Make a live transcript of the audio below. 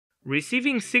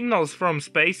Receiving signals from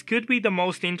space could be the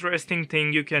most interesting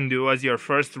thing you can do as your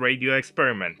first radio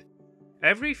experiment.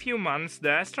 Every few months, the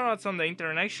astronauts on the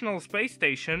International Space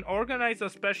Station organize a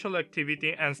special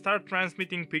activity and start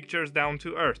transmitting pictures down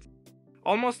to Earth.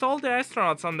 Almost all the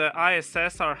astronauts on the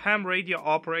ISS are ham radio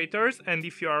operators, and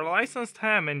if you are a licensed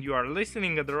ham and you are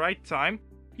listening at the right time,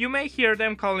 you may hear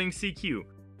them calling CQ.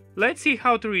 Let's see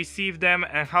how to receive them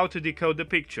and how to decode the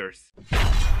pictures.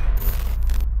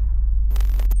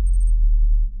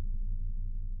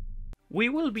 We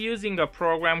will be using a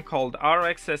program called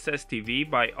RX-SSTV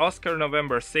by Oscar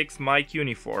November 6 Mike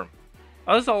Uniform.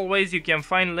 As always, you can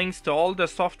find links to all the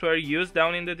software used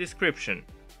down in the description.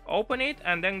 Open it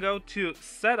and then go to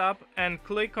Setup and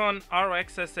click on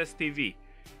RX-SSTV.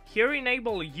 Here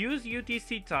enable Use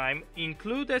UTC Time,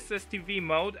 include SSTV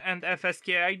mode and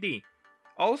FSK ID.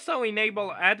 Also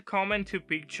enable Add Comment to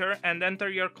Picture and enter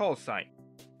your call sign.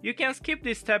 You can skip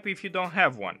this step if you don't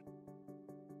have one.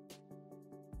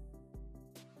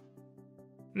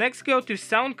 Next, go to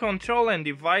Sound Control and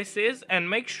Devices and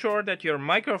make sure that your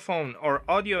microphone or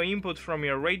audio input from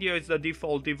your radio is the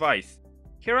default device.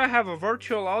 Here I have a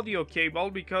virtual audio cable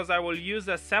because I will use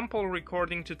a sample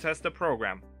recording to test the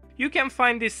program. You can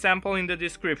find this sample in the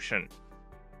description.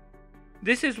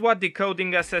 This is what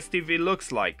decoding SSTV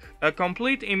looks like. A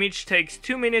complete image takes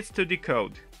 2 minutes to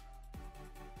decode.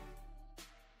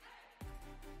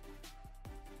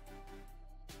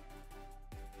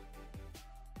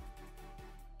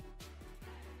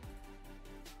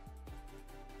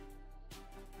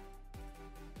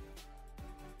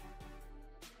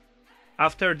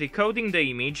 After decoding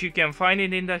the image, you can find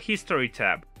it in the History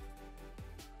tab.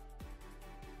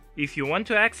 If you want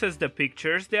to access the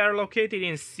pictures, they are located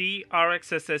in C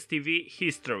RX-SSTV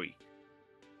History.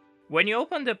 When you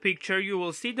open the picture, you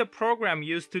will see the program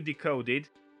used to decode it,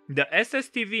 the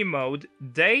SSTV mode,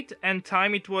 date and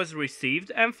time it was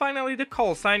received, and finally the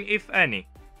call sign if any.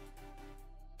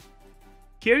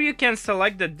 Here you can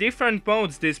select the different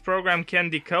modes this program can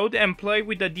decode and play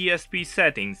with the DSP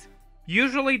settings.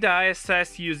 Usually the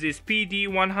ISS uses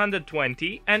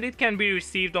PD120 and it can be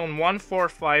received on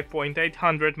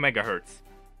 145.800 MHz.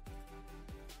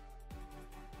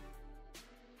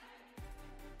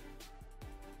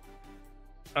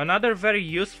 Another very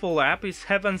useful app is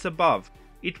Heavens Above.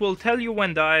 It will tell you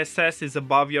when the ISS is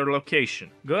above your location.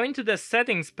 Go into the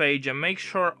settings page and make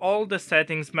sure all the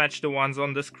settings match the ones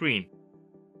on the screen.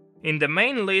 In the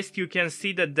main list you can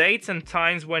see the dates and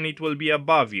times when it will be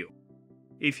above you.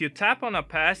 If you tap on a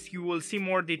pass, you will see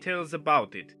more details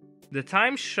about it. The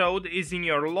time showed is in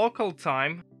your local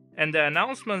time, and the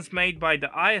announcements made by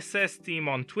the ISS team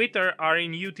on Twitter are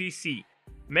in UTC.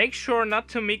 Make sure not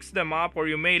to mix them up or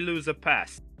you may lose a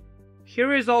pass.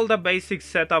 Here is all the basic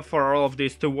setup for all of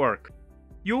this to work.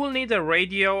 You will need a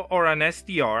radio or an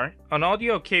SDR, an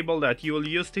audio cable that you will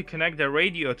use to connect the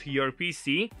radio to your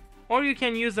PC, or you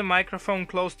can use a microphone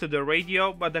close to the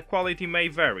radio, but the quality may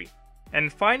vary. And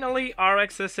finally,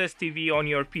 RX-SSTV on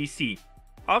your PC.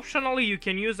 Optionally, you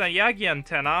can use a Yagi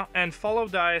antenna and follow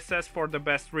the ISS for the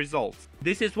best results.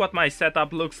 This is what my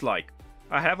setup looks like.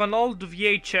 I have an old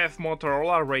VHF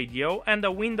Motorola radio and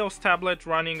a Windows tablet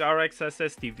running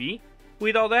RX-SSTV,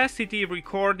 with Audacity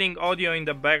recording audio in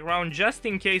the background just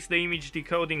in case the image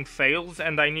decoding fails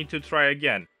and I need to try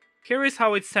again. Here is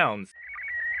how it sounds.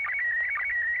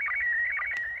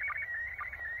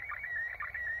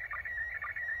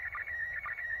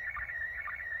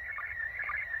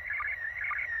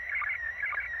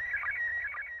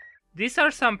 These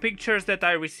are some pictures that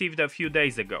I received a few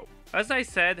days ago. As I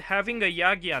said, having a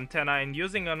Yagi antenna and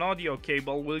using an audio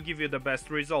cable will give you the best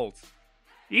results.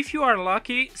 If you are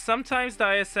lucky, sometimes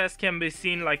the ISS can be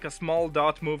seen like a small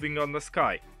dot moving on the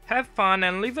sky. Have fun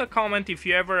and leave a comment if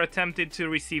you ever attempted to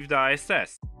receive the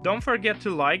ISS. Don't forget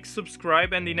to like,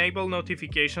 subscribe and enable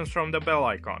notifications from the bell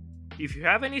icon. If you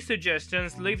have any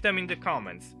suggestions, leave them in the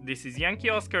comments. This is Yankee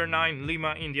Oscar 9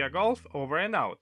 Lima India Golf, over and out.